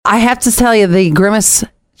I have to tell you, the Grimace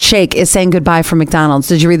shake is saying goodbye from McDonald's.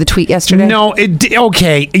 Did you read the tweet yesterday? No,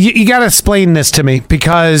 okay. You got to explain this to me,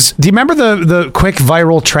 because do you remember the quick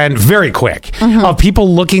viral trend, very quick, of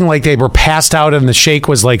people looking like they were passed out and the shake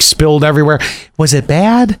was like spilled everywhere? Was it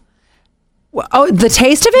bad? Oh, the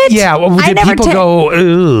taste of it? Yeah. Well, did people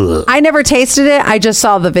go, ugh? I never tasted it. I just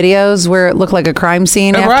saw the videos where it looked like a crime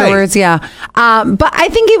scene afterwards. Right. Yeah. But I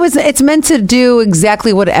think it's meant to do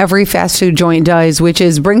exactly what every fast food joint does, which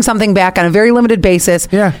is bring something back on a very limited basis.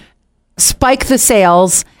 Yeah. Spike the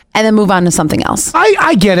sales and then move on to something else.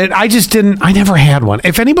 I get it. I never had one.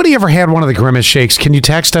 If anybody ever had one of the Grimace shakes, can you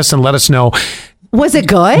text us and let us know? Was it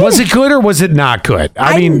good? Was it good or was it not good?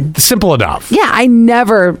 I mean, simple enough. Yeah, I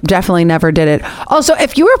definitely never did it. Also,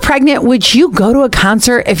 if you were pregnant, would you go to a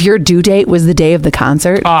concert if your due date was the day of the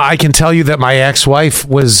concert? I can tell you that my ex-wife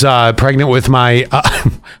was pregnant with my...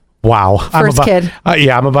 wow. First kid.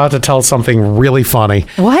 Yeah, I'm about to tell something really funny.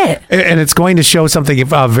 What? And it's going to show something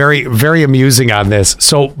very, very amusing on this.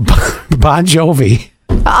 So, Bon Jovi...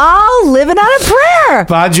 Oh, living on a prayer.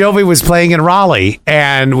 Bon Jovi was playing in Raleigh,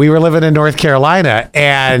 and we were living in North Carolina,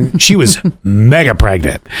 and she was mega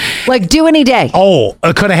pregnant. Like due any day. Oh,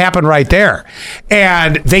 it could have happened right there.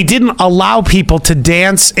 And they didn't allow people to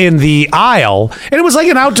dance in the aisle. And it was like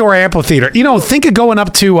an outdoor amphitheater. You know, think of going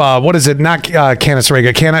up to, what is it? Not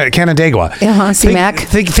Canasarega, Canandaigua. CMAC.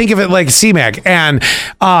 Think of it like CMAC. And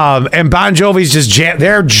Bon Jovi's just,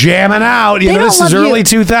 they're jamming out. You know, this is early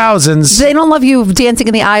 2000s. They don't love you dancing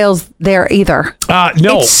in the aisles there either.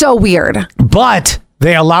 No. It's so weird. But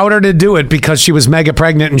they allowed her to do it because she was mega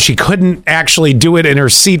pregnant and she couldn't actually do it in her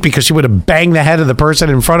seat because she would have banged the head of the person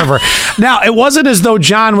in front of her. Now, it wasn't as though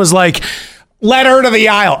John was like, let her to the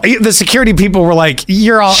aisle. The security people were like,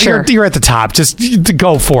 you're at the top. Just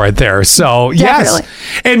go for it there. So, Definitely.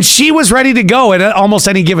 Yes. And she was ready to go at almost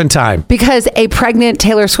any given time. Because a pregnant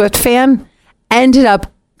Taylor Swift fan ended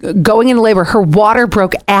up going into labor. Her water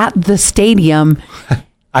broke at the stadium.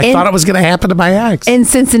 I thought it was going to happen to my ex. In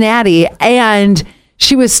Cincinnati. And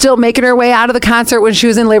she was still making her way out of the concert when she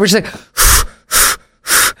was in labor. She's like,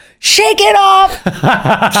 shake it off.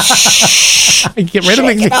 Get rid of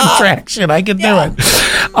the contraction. I can do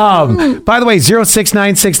it. By the way,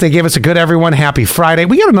 0696, they gave us a good everyone. Happy Friday.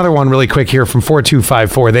 We got another one really quick here from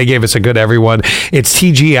 4254. They gave us a good everyone. It's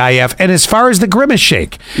TGIF. And as far as the Grimace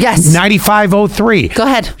shake, yes, 9503. Go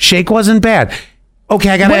ahead. Shake wasn't bad. Okay,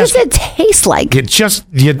 I got to ask. What does it taste like?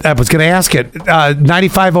 I was going to ask it.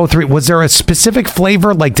 9503. Was there a specific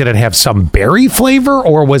flavor? Like, did it have some berry flavor,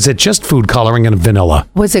 or was it just food coloring and vanilla?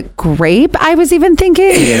 Was it grape? I was even thinking.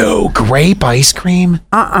 Ew, grape ice cream?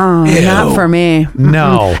 Not for me.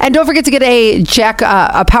 No. And don't forget to get a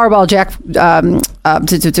Powerball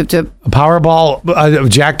Powerball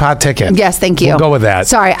jackpot ticket. Yes, thank you. We'll go with that.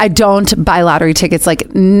 Sorry, I don't buy lottery tickets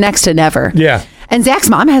like next to never. Yeah. And Zach's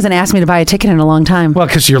mom hasn't asked me to buy a ticket in a long time. Well,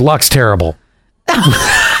 because your luck's terrible. Maybe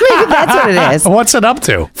that's what it is. What's it up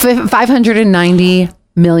to? $590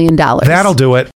 million. That'll do it.